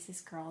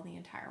nicest girl in the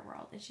entire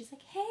world. And she's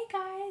like, hey,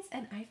 guys.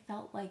 And I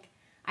felt like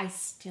I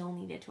still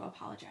needed to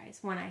apologize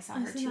when I saw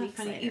her 2 weeks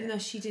later. Even though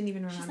she didn't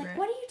even remember. She's like,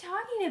 what are you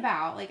talking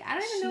about? Like, I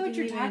don't even know what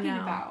you're talking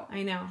about.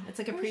 I know. It's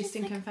like a priest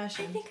in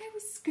confession. I think I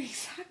was,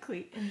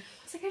 exactly.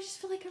 It's like, I just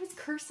feel like I was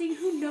cursing.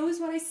 Who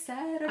knows what I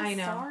said? I'm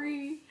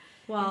sorry.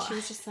 Well, and she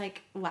was just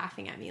like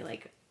laughing at me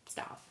like,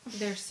 stop.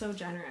 They're so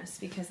generous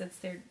because it's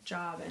their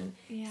job.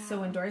 And so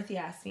when Dorothy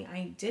asked me,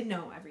 I did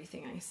know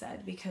everything I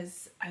said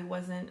because I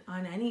wasn't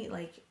on any,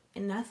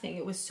 nothing.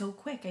 It was so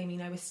quick. I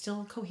mean, I was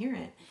still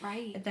coherent.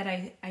 Right. That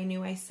I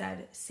knew I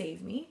said,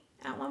 save me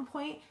at one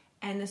point.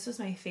 And this was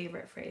my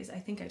favorite phrase. I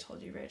think I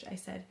told you, Ridge. I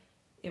said,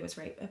 it was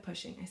right at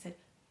pushing. I said,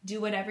 do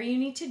whatever you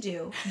need to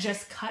do.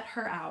 Just cut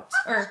her out.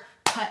 Or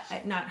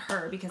cut, not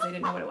her because I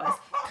didn't know what it was.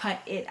 Cut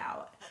it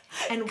out.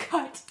 And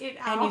cut it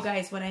out. And you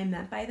guys, what I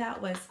meant by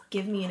that was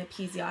give me an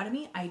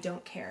episiotomy. I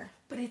don't care.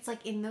 But it's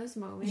like in those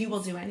moments, you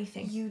will do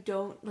anything. You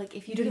don't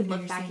if you didn't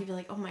look back, you'd be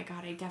like, oh my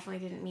God, I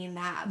definitely didn't mean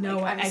that.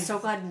 No, I'm so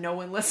glad no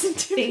one listened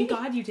to me. Thank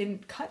God you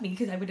didn't cut me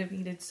because I would have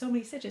needed so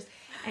many stitches.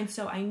 And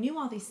so I knew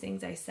all these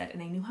things I said,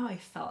 and I knew how I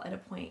felt at a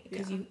point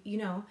because you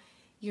know,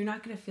 you're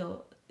not going to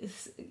feel.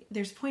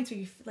 There's points where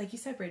you, like you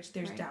said, Bridge.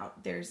 There's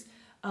doubt. There's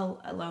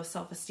a low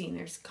self-esteem.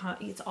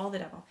 It's all the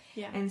devil.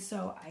 Yeah. And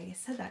so I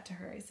said that to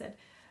her. I said,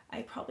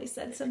 I probably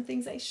said some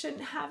things I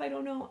shouldn't have. I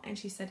don't know. And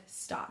she said,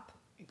 stop.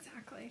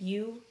 Exactly.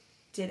 You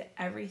did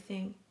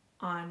everything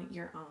on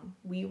your own.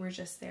 We were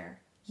just there.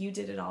 You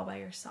did it all by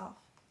yourself.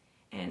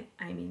 And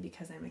I mean,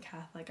 because I'm a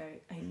Catholic,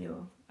 I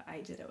knew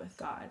I did it with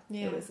God.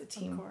 Yeah, it was a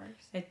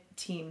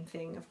team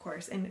thing, of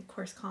course. And of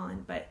course,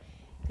 Colin, but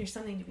there's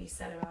something to be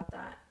said about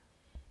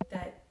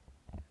that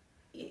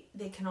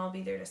they can all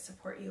be there to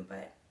support you,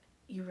 but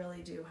you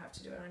really do have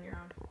to do it on your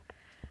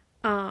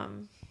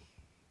own.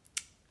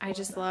 I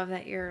just love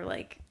that you're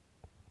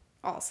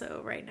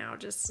also right now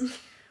just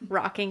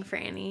rocking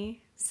Franny.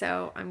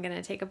 So I'm going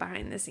to take a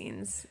behind the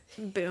scenes.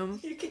 Boom.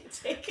 You can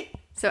take it.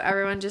 So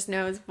everyone just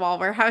knows while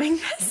we're having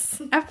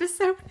this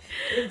episode.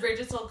 In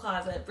Bridget's old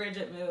closet.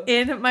 Bridget moved.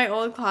 In my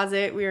old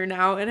closet. We are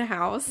now in a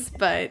house,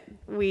 but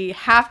we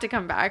have to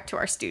come back to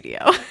our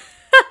studio.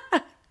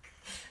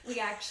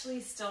 We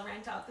actually still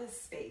rent out this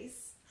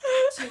space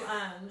to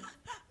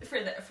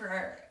for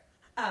our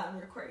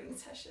recording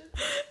session.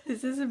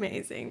 This is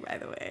amazing, by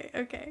the way.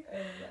 Okay.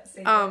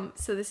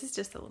 So this is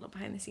just a little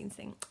behind the scenes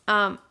thing.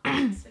 So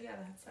yeah,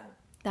 that's that.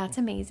 That's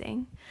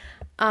amazing.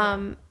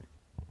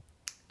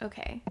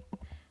 Okay.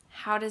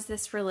 How does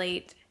this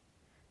relate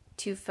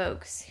to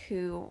folks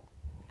who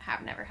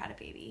have never had a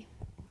baby?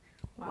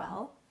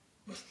 Wow.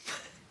 Well,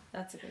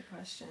 that's a good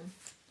question.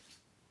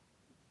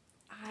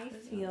 I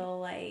feel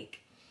like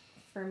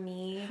for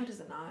me, how does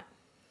it not?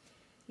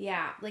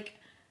 Yeah,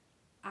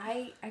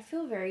 I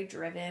feel very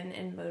driven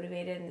and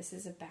motivated, and this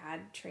is a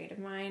bad trait of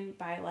mine,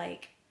 by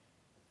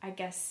I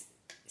guess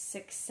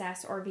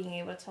success or being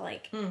able to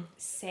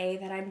say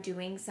that I'm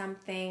doing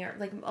something, or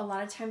a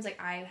lot of times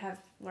I have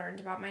learned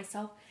about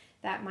myself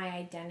that my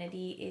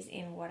identity is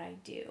in what I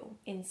do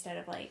instead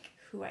of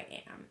who I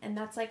am, and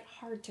that's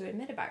hard to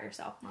admit about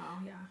yourself. Wow,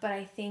 yeah. But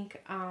I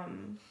think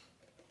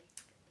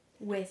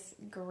with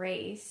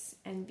grace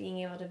and being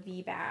able to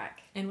be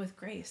back, and with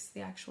grace,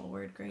 the actual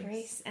word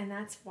grace, and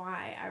that's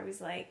why I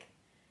was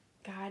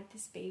God,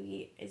 this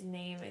baby's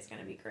name is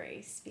going to be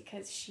Grace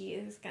because she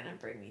is going to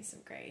bring me some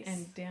grace.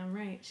 And damn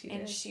right she did.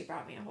 And she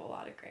brought me a whole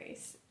lot of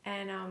grace.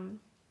 And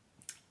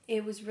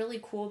it was really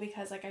cool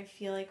because, like, I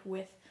feel like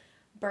with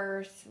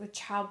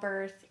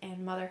childbirth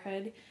and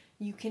motherhood,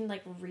 you can,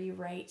 like,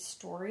 rewrite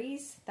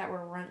stories that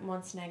were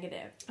once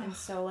negative. And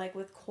so, like,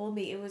 with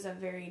Colby, it was a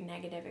very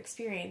negative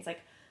experience.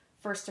 Like,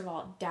 first of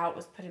all, doubt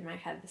was put in my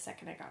head the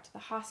second I got to the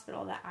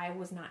hospital that I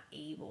was not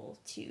able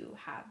to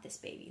have this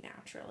baby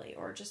naturally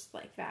or just,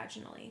 like,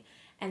 vaginally.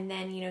 And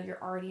then, you know,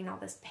 you're already in all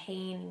this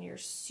pain and you're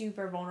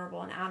super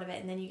vulnerable and out of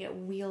it. And then you get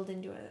wheeled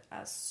into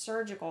a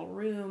surgical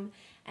room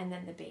and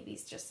then the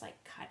baby's just, like,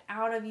 cut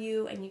out of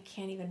you and you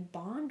can't even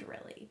bond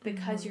really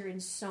because you're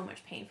in so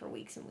much pain for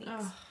weeks and weeks.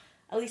 Oh.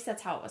 At least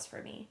that's how it was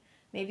for me.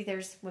 Maybe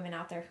there's women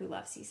out there who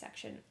love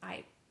C-section.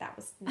 That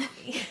was not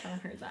me. I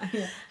haven't heard that.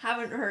 Yeah.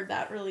 Haven't heard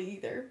that really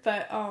either.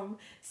 But,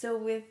 so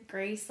with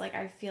Grace, like,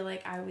 I feel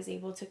like I was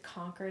able to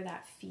conquer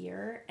that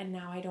fear, and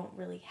now I don't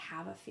really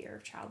have a fear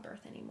of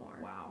childbirth anymore.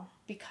 Wow.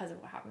 Because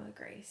of what happened with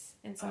Grace.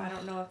 And so I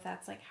don't know if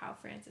that's, like, how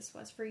Francis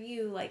was for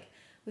you, like,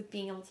 with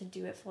being able to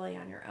do it fully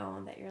on your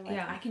own, that you're like,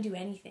 I can do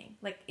anything.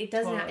 Like, it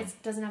doesn't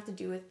have to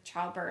do with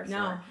childbirth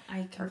or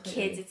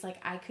kids. It's like,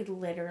 I could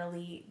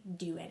literally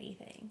do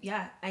anything.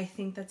 Yeah, I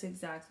think that's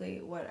exactly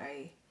what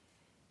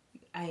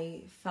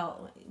I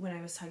felt when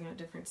I was talking about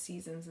different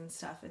seasons and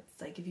stuff.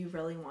 It's like, if you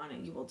really want it,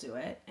 you will do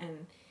it.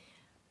 And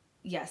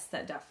yes,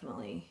 that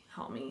definitely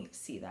helped me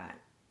see that.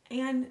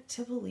 And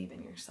to believe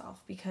in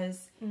yourself,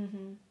 because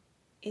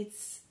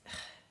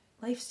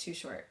life's too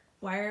short.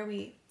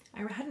 I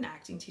had an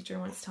acting teacher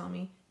once tell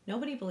me,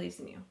 nobody believes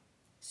in you.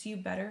 So you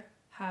better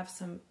have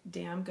some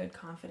damn good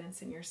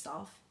confidence in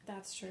yourself.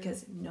 That's true.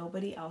 Because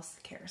nobody else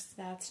cares.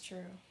 That's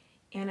true.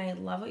 And I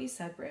love what you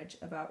said, Bridge,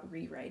 about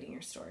rewriting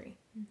your story.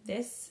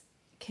 This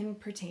can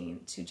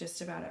pertain to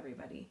just about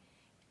everybody.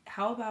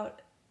 How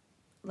about,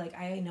 like,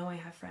 I know I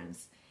have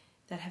friends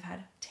that have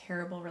had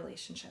terrible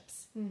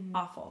relationships,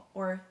 awful,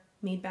 or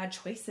made bad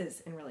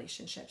choices in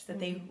relationships that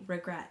they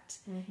regret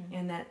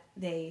and that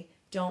they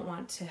don't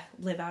want to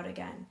live out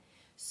again.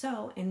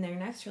 So in their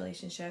next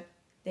relationship,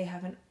 they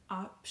have an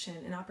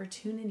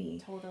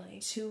opportunity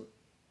to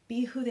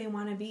be who they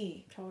want to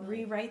be,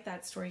 rewrite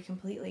that story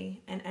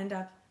completely and end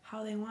up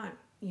how they want,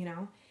 you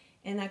know?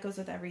 And that goes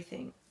with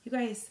everything. You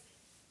guys,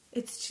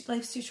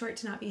 life's too short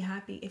to not be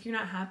happy. If you're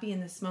not happy in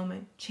this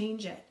moment,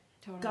 change it.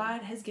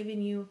 God has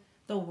given you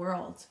the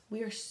world.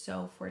 We are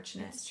so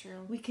fortunate. That's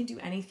true. We can do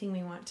anything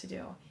we want to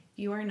do. If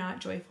you are not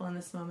joyful in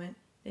this moment,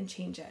 then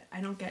change it.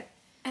 I don't get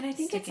And I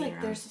think it's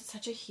like there's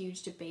such a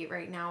huge debate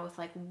right now with,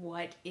 like,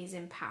 what is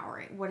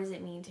empowering? What does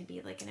it mean to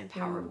be, like, an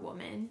empowered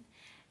woman?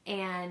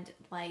 And,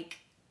 like,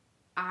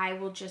 I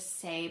will just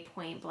say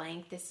point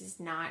blank, this is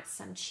not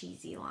some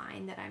cheesy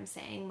line that I'm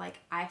saying. Like,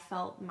 I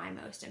felt my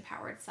most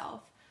empowered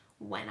self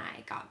when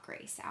I got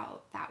Grace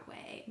out that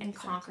way and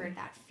conquered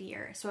that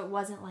fear. So it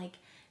wasn't like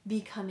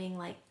becoming,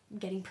 like,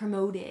 getting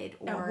promoted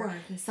or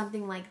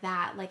something like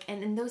that. Like,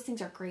 and those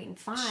things are great and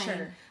fine.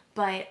 Sure.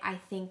 But I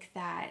think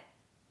that,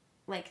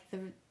 like,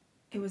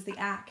 it was the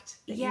act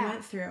that you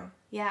went through.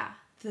 Yeah.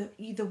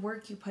 The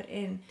work you put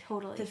in.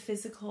 Totally. The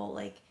physical,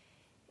 like,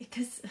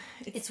 because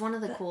it's one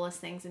of the coolest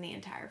things in the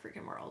entire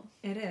freaking world.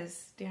 It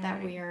is. Damn that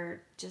right. We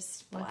are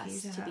just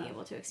blessed to be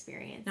able to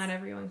experience. Not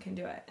everyone can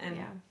do it. And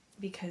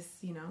because,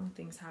 you know,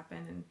 things happen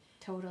and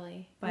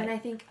totally. But, and I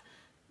think,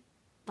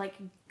 like,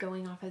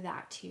 going off of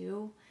that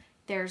too,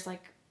 there's,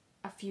 like,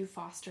 a few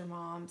foster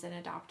moms and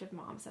adoptive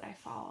moms that I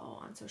follow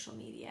on social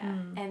media.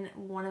 And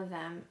one of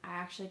them, I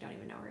actually don't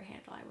even know her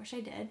handle. I wish I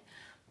did.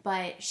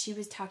 But she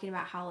was talking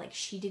about how, like,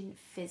 she didn't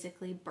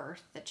physically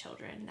birth the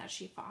children that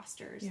she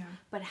fosters,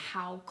 but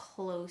how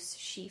close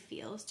she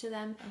feels to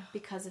them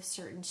because of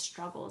certain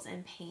struggles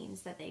and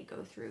pains that they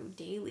go through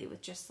daily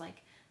with just,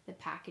 like, the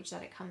package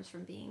that it comes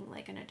from being,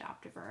 like, an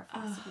adoptive or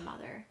a foster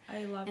mother.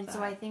 I love that. And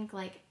so I think,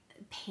 like,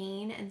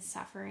 pain and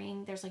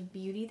suffering, there's, like,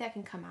 beauty that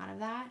can come out of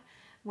that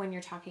when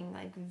you're talking,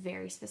 like,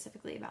 very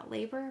specifically about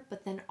labor,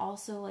 but then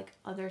also, like,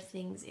 other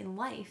things in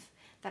life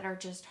that are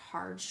just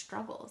hard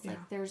struggles. Like,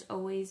 there's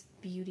always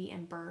beauty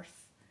and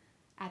birth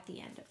at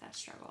the end of that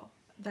struggle.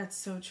 That's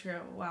so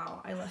true.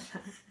 Wow, I love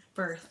that.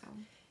 Birth.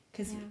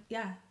 Because,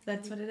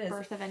 that's what it is.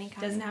 Birth of any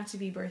kind. It doesn't have to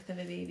be birth of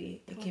a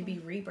baby. It can be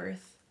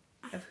rebirth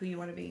of who you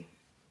want to be.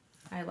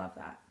 I love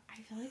that.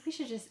 I feel like we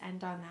should just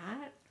end on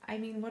that. I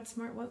mean, what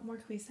more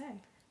can we say?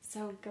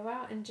 So go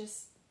out and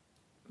just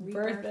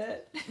rebirth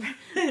it.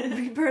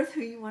 Rebirth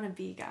who you want to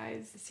be,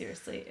 guys.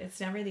 Seriously, it's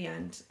never the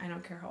end. I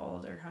don't care how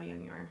old or how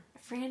young you are.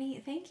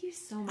 Franny, thank you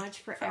so much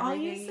for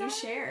everything you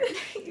shared.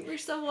 You were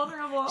so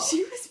vulnerable.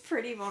 She was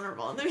pretty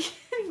vulnerable in the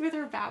beginning with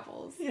her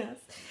babbles. Yes,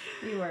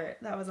 you were.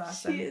 That was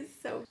awesome. She is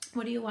so...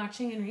 What are you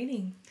watching and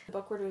reading? The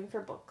book we're doing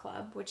for book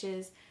club, which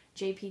is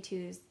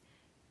JP2's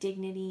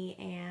Dignity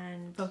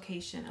and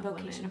Vocation of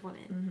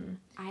Women.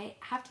 I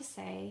have to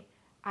say,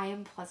 I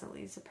am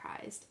pleasantly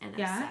surprised and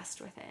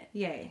obsessed with it.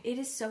 Yay. It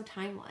is so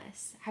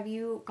timeless. Have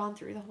you gone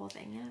through the whole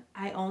thing yet?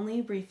 I only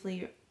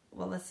briefly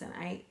well, listen,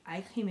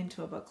 I came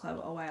into a book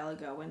club a while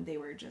ago when they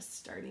were just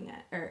starting it,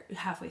 or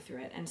halfway through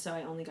it, and so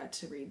I only got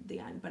to read the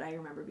end, but I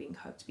remember being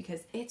hooked because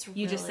it's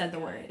you just really said the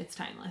good. word. It's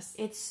timeless.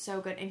 It's so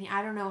good. And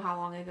I don't know how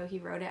long ago he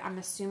wrote it. I'm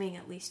assuming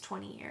at least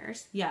 20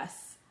 years.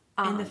 Yes.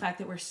 And the fact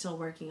that we're still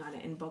working on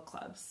it in book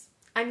clubs.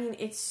 I mean,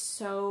 it's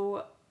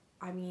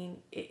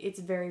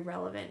very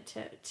relevant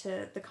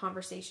to the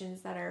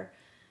conversations that are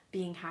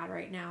being had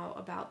right now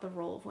about the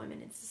role of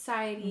women in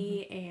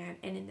society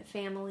and in the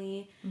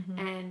family.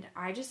 And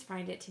I just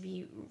find it to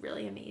be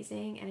really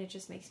amazing, and it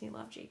just makes me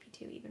love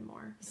JP2 even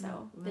more.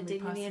 So the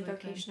dignity and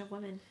vocation of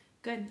women.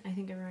 Good. I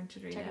think everyone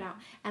should read it. Check it out.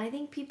 And I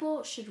think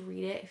people should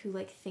read it who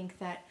like think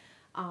that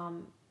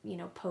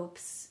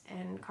popes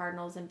and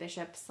cardinals and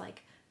bishops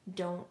like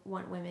don't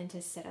want women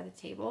to sit at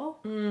the table,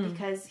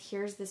 because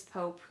here's this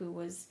pope who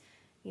was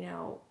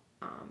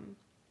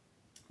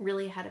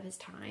really ahead of his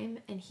time,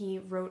 and he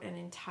wrote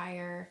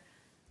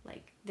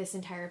this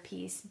entire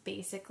piece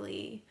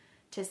basically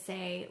to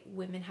say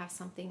women have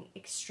something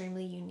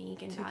extremely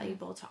unique and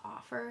valuable to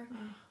offer,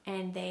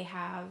 and they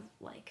have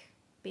like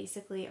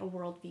basically a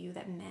worldview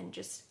that men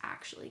just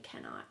actually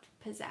cannot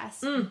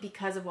possess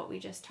because of what we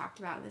just talked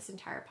about in this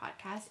entire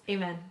podcast.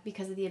 Amen.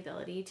 Because of the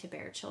ability to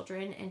bear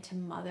children and to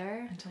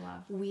mother and to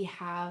love. We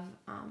have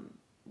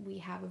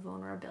a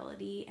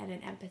vulnerability and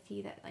an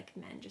empathy that like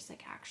men just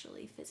like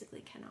actually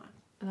physically cannot.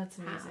 That's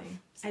amazing.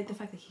 The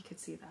fact that he could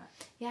see that.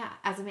 Yeah,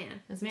 as a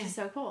man. As a man. Which is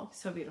so cool.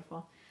 So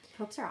beautiful.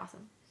 Popes are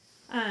awesome.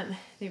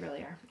 They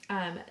really are.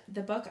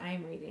 The book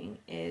I'm reading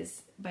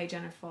is by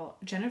Jennifer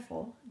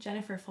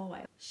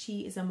Fulwiler.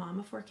 She is a mom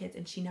of 4 kids,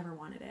 and she never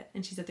wanted it.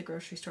 And she's at the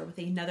grocery store with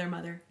another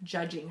mother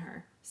judging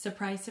her.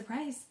 Surprise,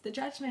 surprise, the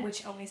judgment.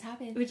 Which always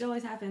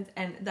happens.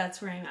 And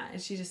that's where I'm at.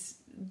 And she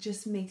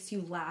just makes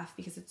you laugh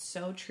because it's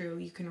so true.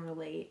 You can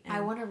relate. And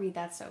I want to read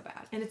that so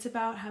bad. And it's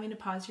about having to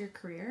pause your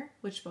career,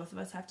 which both of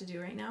us have to do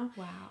right now.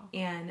 Wow.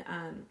 And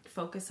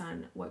focus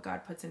on what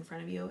God puts in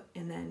front of you,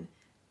 and then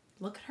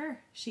look at her.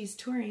 She's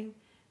touring.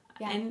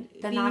 Yeah, and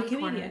the being Naughty a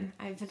comedian.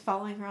 Corner. I've been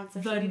following her on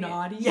social media. The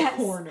Naughty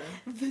Corner.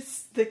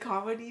 The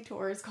comedy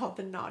tour is called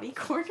The Naughty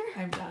Corner.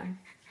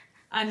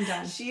 I'm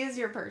done. She is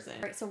your person.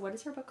 All right, so what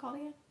is her book called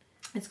again?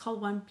 It's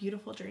called One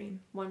Beautiful Dream.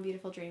 One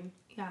Beautiful Dream.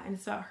 Yeah, and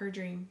it's about her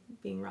dream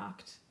being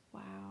rocked.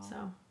 Wow.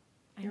 So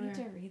I need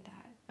to read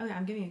that. Oh yeah,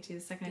 I'm giving it to you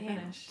the second I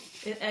finish.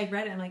 I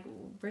read it. I'm like,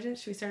 Bridget,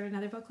 should we start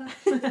another book club?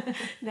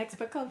 Next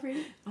book club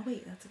reading? Oh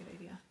wait, that's a good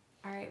idea.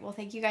 All right. Well,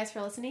 thank you guys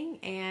for listening,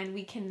 and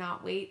we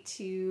cannot wait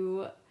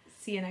to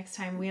see you next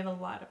time. We have a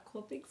lot of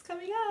cool things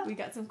coming up. We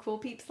got some cool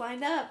peeps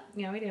lined up.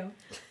 Yeah, we do.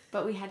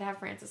 But we had to have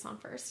Frances on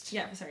first.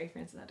 Yeah, sorry,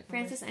 Frances had to come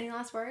Frances, first. any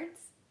last words?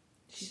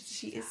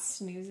 She is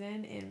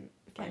snoozing in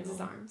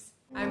Mackenzie's arms.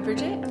 I'm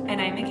Bridget. And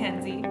I'm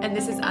Mackenzie. And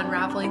this is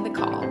Unraveling the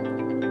Call.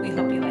 We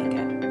hope you like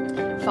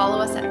it. Follow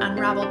us at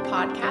Unraveled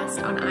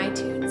Podcast on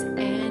iTunes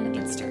and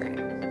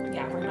Instagram.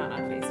 Yeah, we're not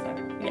on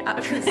Facebook. Yeah,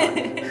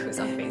 who's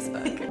on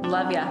Facebook?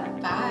 Love ya.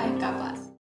 Bye. God bless.